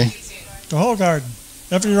 Okay. The whole garden,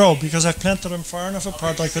 every row, because I've planted them far enough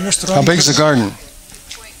apart. Like in this. How big is the garden?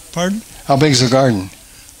 Pardon? How big is the garden?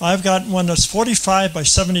 I've got one that's 45 by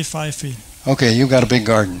 75 feet. Okay, you've got a big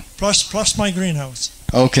garden. Plus my greenhouse.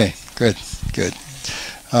 Okay, good.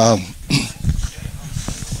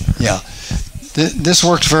 Yeah, this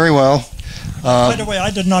works very well. By the way,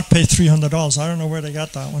 I did not pay $300. I don't know where they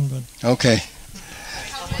got that one, but. Okay.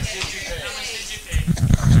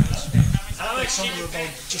 Somewhere about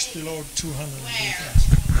just below 200. I believe,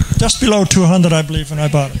 yes. Just below 200, I believe, when I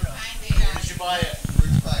bought it. Did you buy it? Where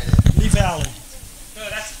did you buy it? Lee Valley. No,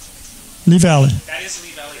 that's... Lee Valley. That is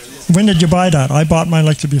Lee Valley too. When did you buy that? I bought mine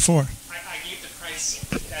like the before. I gave the price.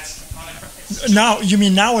 That's on the price. Now, you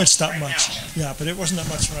mean now it's that much? Yeah, but it wasn't that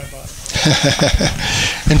much when I bought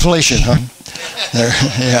it. Inflation, huh? There,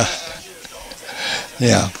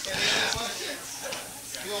 yeah.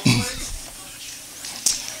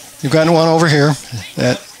 You've got one over here,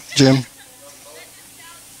 Jim.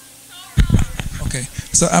 Okay,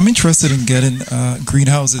 so I'm interested in getting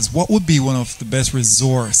greenhouses. What would be one of the best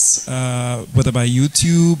resource, whether by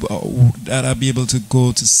YouTube or that I'd be able to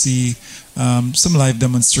go to see some live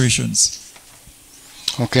demonstrations?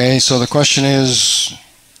 Okay, so the question is?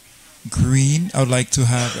 I would like to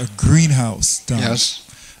have a greenhouse done. Yes.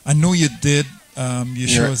 I know you did. You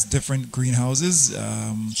show us different greenhouses.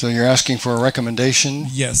 So you're asking for a recommendation?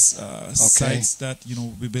 Yes, sites that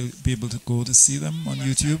we'll be able to go to see them on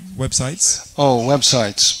YouTube, websites. Oh,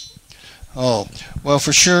 websites. Oh, well,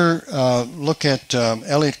 for sure, look at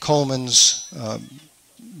Elliot Coleman's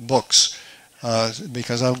books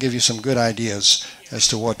because I'll give you some good ideas as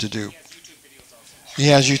to what to do. He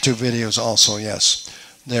has YouTube videos also, yes.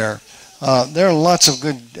 There are lots of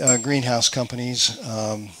good greenhouse companies,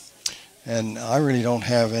 and I really don't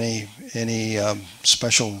have any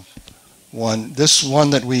special one. This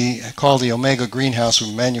one that we call the Omega Greenhouse,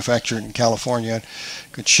 we manufacture it in California,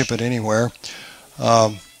 could ship it anywhere.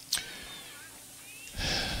 But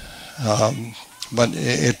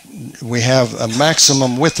we have a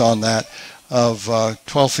maximum width on that of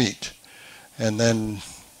 12 feet, and then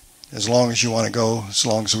as long as you want to go, as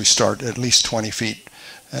long as we start at least 20 feet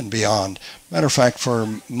and beyond. Matter of fact, for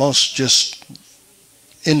most just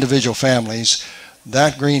individual families,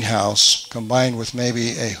 that greenhouse combined with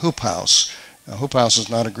maybe a hoop house. A hoop house is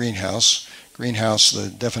not a greenhouse. Greenhouse, the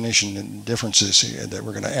definition and difference is that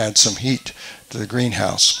we're going to add some heat to the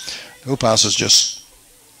greenhouse. The hoop house is just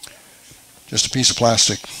a piece of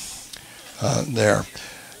plastic there.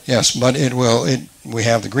 Yes, but we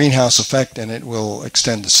have the greenhouse effect, and it will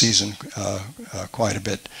extend the season quite a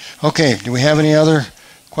bit. Okay, do we have any other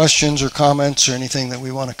questions or comments or anything that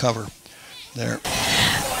we want to cover there?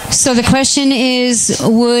 So the question is,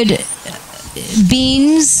 would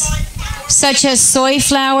beans such as soy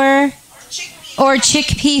flour or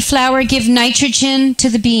chickpea flour give nitrogen to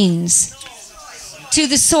the beans? To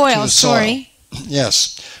the soil, sorry.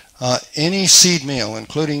 Yes. Any seed meal,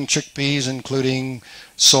 including chickpeas, including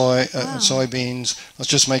soybeans, let's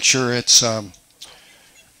just make sure it's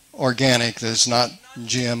organic, that it's not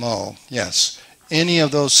GMO. Yes. Any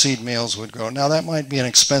of those seed meals would go. Now, that might be an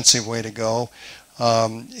expensive way to go.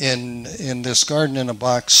 In this garden in a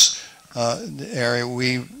box area,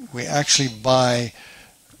 we actually buy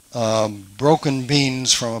broken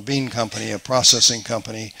beans from a bean company, a processing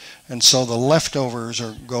company, and so the leftovers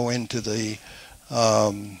go into the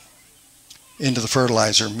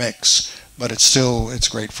fertilizer mix. But it's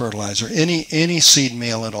great fertilizer. Any seed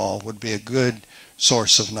meal at all would be a good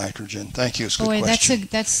source of nitrogen. Thank you. It's a good question.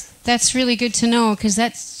 That's really good to know, because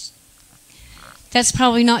that's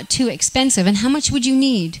probably not too expensive. And how much would you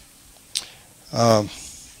need of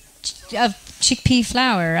chickpea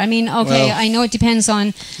flour? I mean, okay, well, I know it depends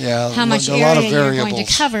on how much area you're going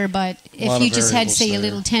to cover, but if you just had, say, a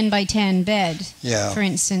little 10 by 10 bed, for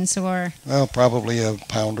instance, or... Well, probably a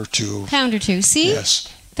pound or two. Pound or two. See? Yes.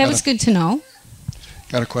 That was good to know.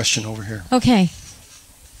 Got a question over here. Okay.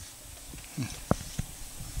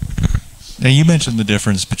 Now, you mentioned the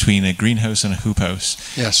difference between a greenhouse and a hoop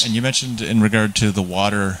house. Yes. And you mentioned in regard to the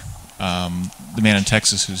water, the man in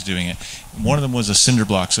Texas who's doing it, one of them was a cinder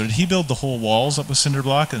block. So did he build the whole walls up with cinder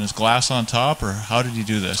block and there's glass on top, or how did he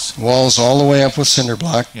do this? Walls all the way up with cinder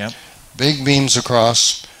block. Yep. Big beams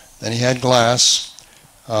across. Then he had glass,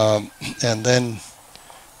 and then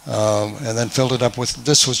filled it up with,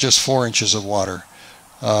 this was just 4 inches of water.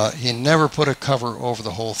 He never put a cover over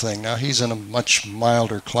the whole thing. Now, he's in a much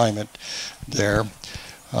milder climate there.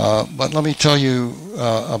 But let me tell you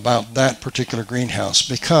about that particular greenhouse,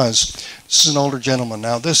 because this is an older gentleman.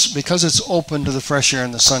 Now, because it's open to the fresh air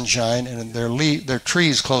and the sunshine, and there are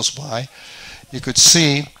trees close by, you could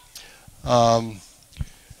see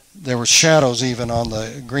there were shadows even on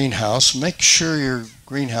the greenhouse. Make sure your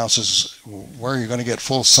greenhouse is where you're going to get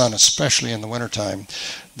full sun, especially in the wintertime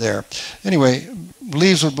there. Anyway,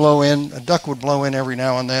 leaves would blow in, a duck would blow in every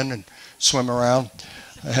now and then and swim around.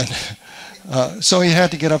 And so he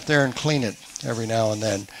had to get up there and clean it every now and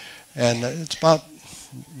then. And it's about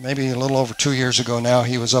maybe a little over 2 years ago now,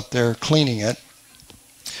 he was up there cleaning it.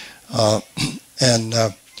 And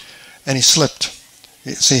he slipped.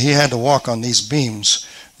 See, he had to walk on these beams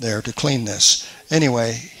there to clean this.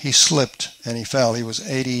 Anyway, he slipped and he fell. He was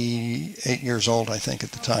 88 years old, I think,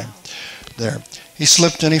 at the time there. He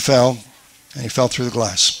slipped and he fell through the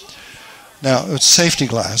glass. Now, it was safety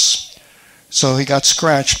glass, so he got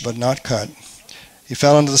scratched but not cut. He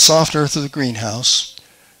fell into the soft earth of the greenhouse.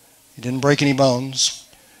 He didn't break any bones.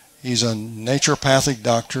 He's a naturopathic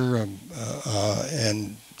doctor,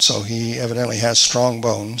 and so he evidently has strong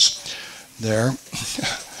bones there.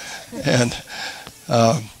 And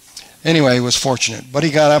anyway, he was fortunate. But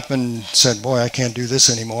he got up and said, boy, I can't do this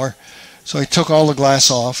anymore. So he took all the glass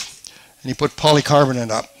off and he put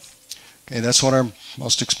polycarbonate up. Okay, that's what our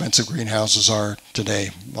most expensive greenhouses are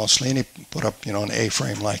today, mostly. And he put up, an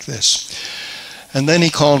A-frame like this. And then he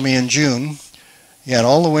called me in June. He had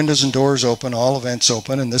all the windows and doors open, all the vents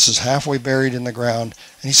open, and this is halfway buried in the ground.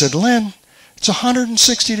 And he said, Len, it's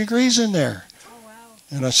 160 degrees in there. Oh, wow.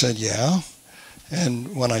 And I said, yeah.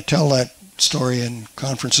 And when I tell that story in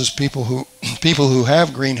conferences. People who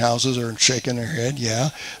have greenhouses are shaking their head. Yeah,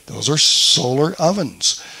 those are solar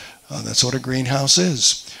ovens. That's what a greenhouse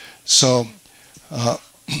is. So,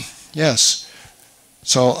 yes.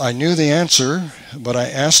 So I knew the answer, but I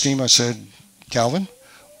asked him, I said, Calvin,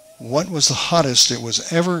 what was the hottest it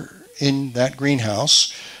was ever in that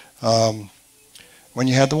greenhouse when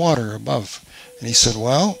you had the water above? And he said,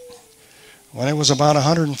 well, when it was about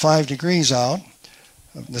 105 degrees out,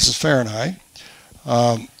 this is Fahrenheit,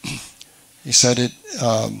 he said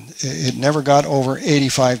it never got over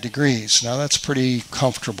 85 degrees. Now that's pretty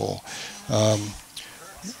comfortable.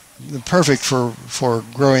 Perfect for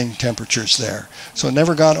growing temperatures there. So it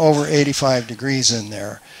never got over 85 degrees in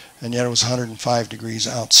there, and yet it was 105 degrees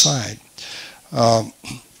outside.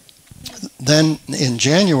 Then in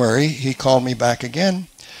January, he called me back again,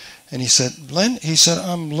 and he said, Len, he said,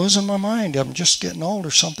 I'm losing my mind. I'm just getting old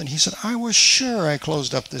or something. He said, I was sure I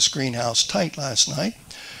closed up this greenhouse tight last night.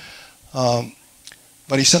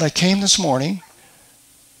 But he said, I came this morning,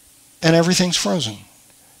 and everything's frozen.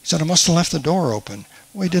 He said, I must have left the door open.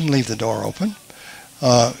 Well, he didn't leave the door open.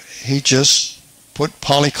 He just put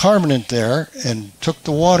polycarbonate there and took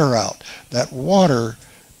the water out. That water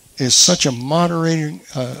is such a moderating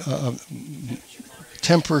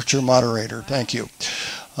temperature moderator. Thank you.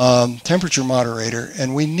 Temperature moderator,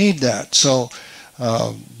 and we need that. So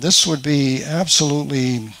this would be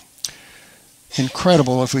absolutely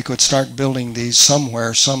incredible if we could start building these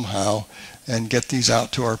somewhere, somehow, and get these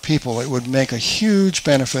out to our people. It would make a huge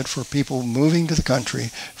benefit for people moving to the country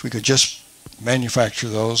if we could just manufacture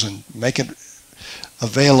those and make it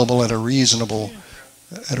available at a reasonable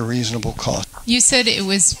cost. You said it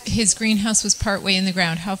was his greenhouse was partway in the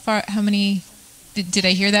ground. How far? How many? Did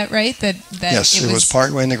I hear that right? That yes, it was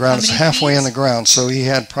partway in the ground. It's halfway in the ground, so he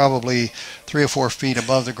had probably 3 or 4 feet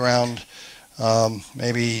above the ground,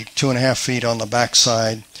 maybe 2.5 feet on the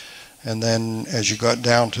backside, and then as you got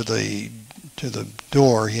down to the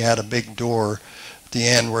door, he had a big door at the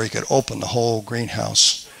end where he could open the whole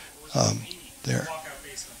greenhouse there.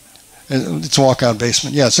 It's a walkout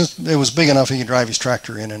basement. Yes, it was big enough he could drive his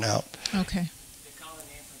tractor in and out. Okay.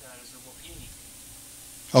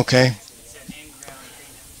 Okay.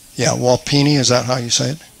 Yeah, Walpini, is that how you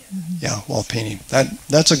say it? Mm-hmm. Yeah, Walpini.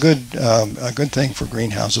 That's a good thing for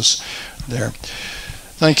greenhouses there.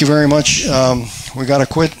 Thank you very much. We got to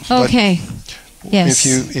quit. Okay. Yes.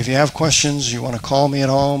 If you have questions, you want to call me at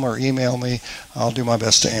home or email me, I'll do my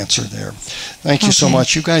best to answer there. Thank you so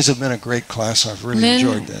much. You guys have been a great class. I've really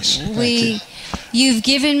enjoyed this. You've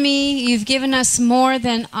given us more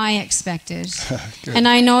than I expected. And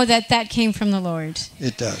I know that came from the Lord.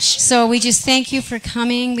 It does. So we just thank you for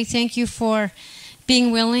coming. We thank you for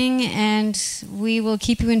being willing, and we will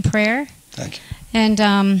keep you in prayer. Thank you. And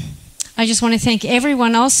I just want to thank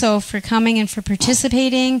everyone also for coming and for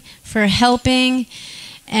participating, for helping,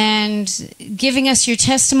 and giving us your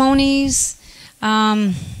testimonies.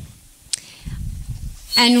 And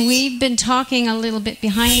we've been talking a little bit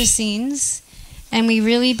behind the scenes, and we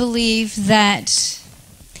really believe that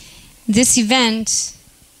this event,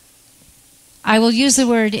 I will use the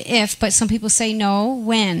word if, but some people say no,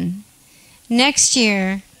 when. Next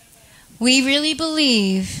year, we really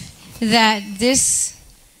believe that this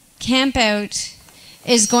camp out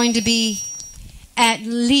is going to be at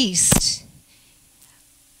least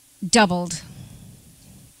doubled.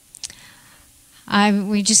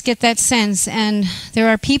 We just get that sense, and there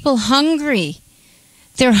are people hungry.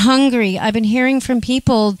 They're hungry. I've been hearing from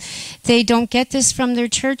people, they don't get this from their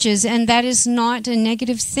churches, and that is not a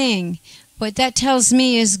negative thing. What that tells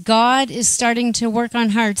me is God is starting to work on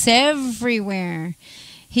hearts everywhere.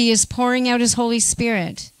 He is pouring out His Holy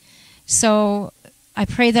Spirit. So I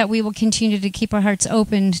pray that we will continue to keep our hearts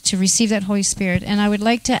open to receive that Holy Spirit. And I would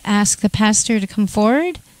like to ask the pastor to come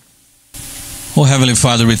forward. Oh, Heavenly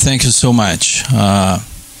Father, we thank you so much.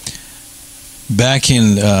 Back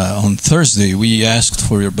on Thursday, we asked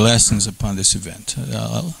for your blessings upon this event.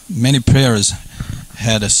 Many prayers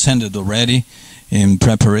had ascended already in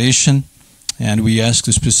preparation, and we asked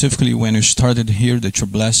specifically when you started here that your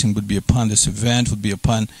blessing would be upon this event, would be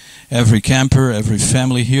upon every camper, every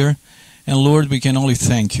family here. And Lord, we can only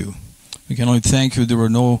thank you. We can only thank you. There were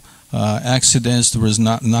no accidents. There was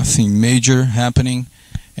nothing major happening.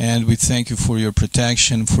 And we thank you for your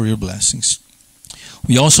protection, for your blessings.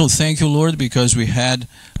 We also thank you, Lord, because we had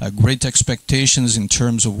great expectations in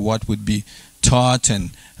terms of what would be taught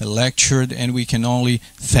and lectured. And we can only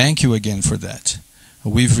thank you again for that.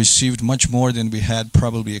 We've received much more than we had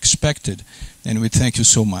probably expected. And we thank you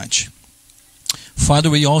so much. Father,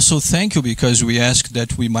 we also thank you because we ask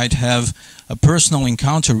that we might have a personal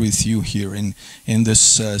encounter with you here in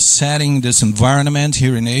this setting, this environment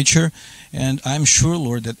here in nature. And I'm sure,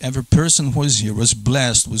 Lord, that every person who was here was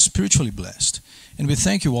blessed, was spiritually blessed. And we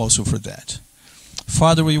thank you also for that.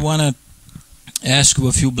 Father, we want to ask you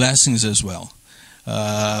a few blessings as well.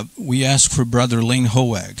 We ask for Brother Lane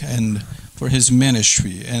Hoag and for his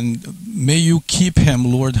ministry. And may you keep him,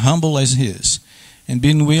 Lord, humble as he is, and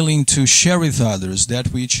being willing to share with others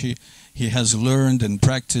that which he has learned and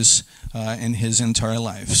practiced in his entire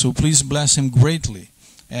life. So please bless him greatly.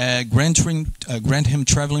 Grant him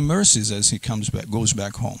traveling mercies as he goes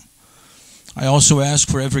back home. I also ask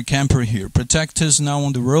for every camper here. Protect us now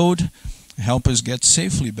on the road. Help us get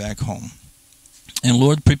safely back home. And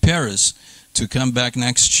Lord, prepare us to come back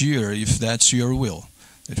next year if that's your will,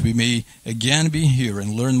 that we may again be here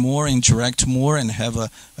and learn more, interact more, and have a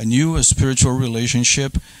new spiritual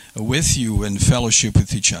relationship with you and fellowship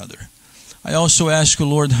with each other. I also ask you,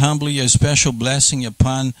 Lord, humbly a special blessing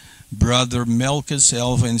upon Brother Melchus,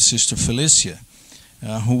 Elva, and Sister Felicia,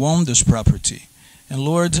 who own this property. And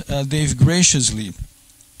Lord, they've graciously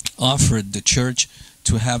offered the church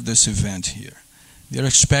to have this event here. They're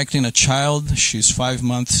expecting a child. She's 5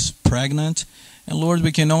 months pregnant. And Lord,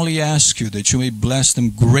 we can only ask you that you may bless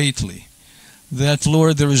them greatly. That,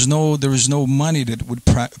 Lord, there is no money that would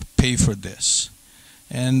pay for this.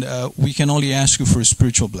 And we can only ask you for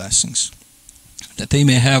spiritual blessings. That they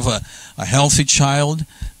may have a healthy child,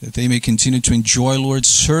 that they may continue to enjoy, Lord,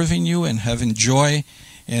 serving you and having joy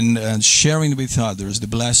and sharing with others the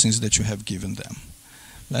blessings that you have given them.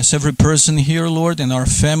 Bless every person here, Lord, and our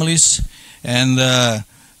families, and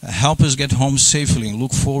help us get home safely and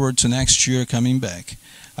look forward to next year coming back.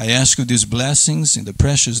 I ask you these blessings in the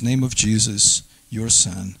precious name of Jesus, your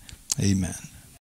Son. Amen.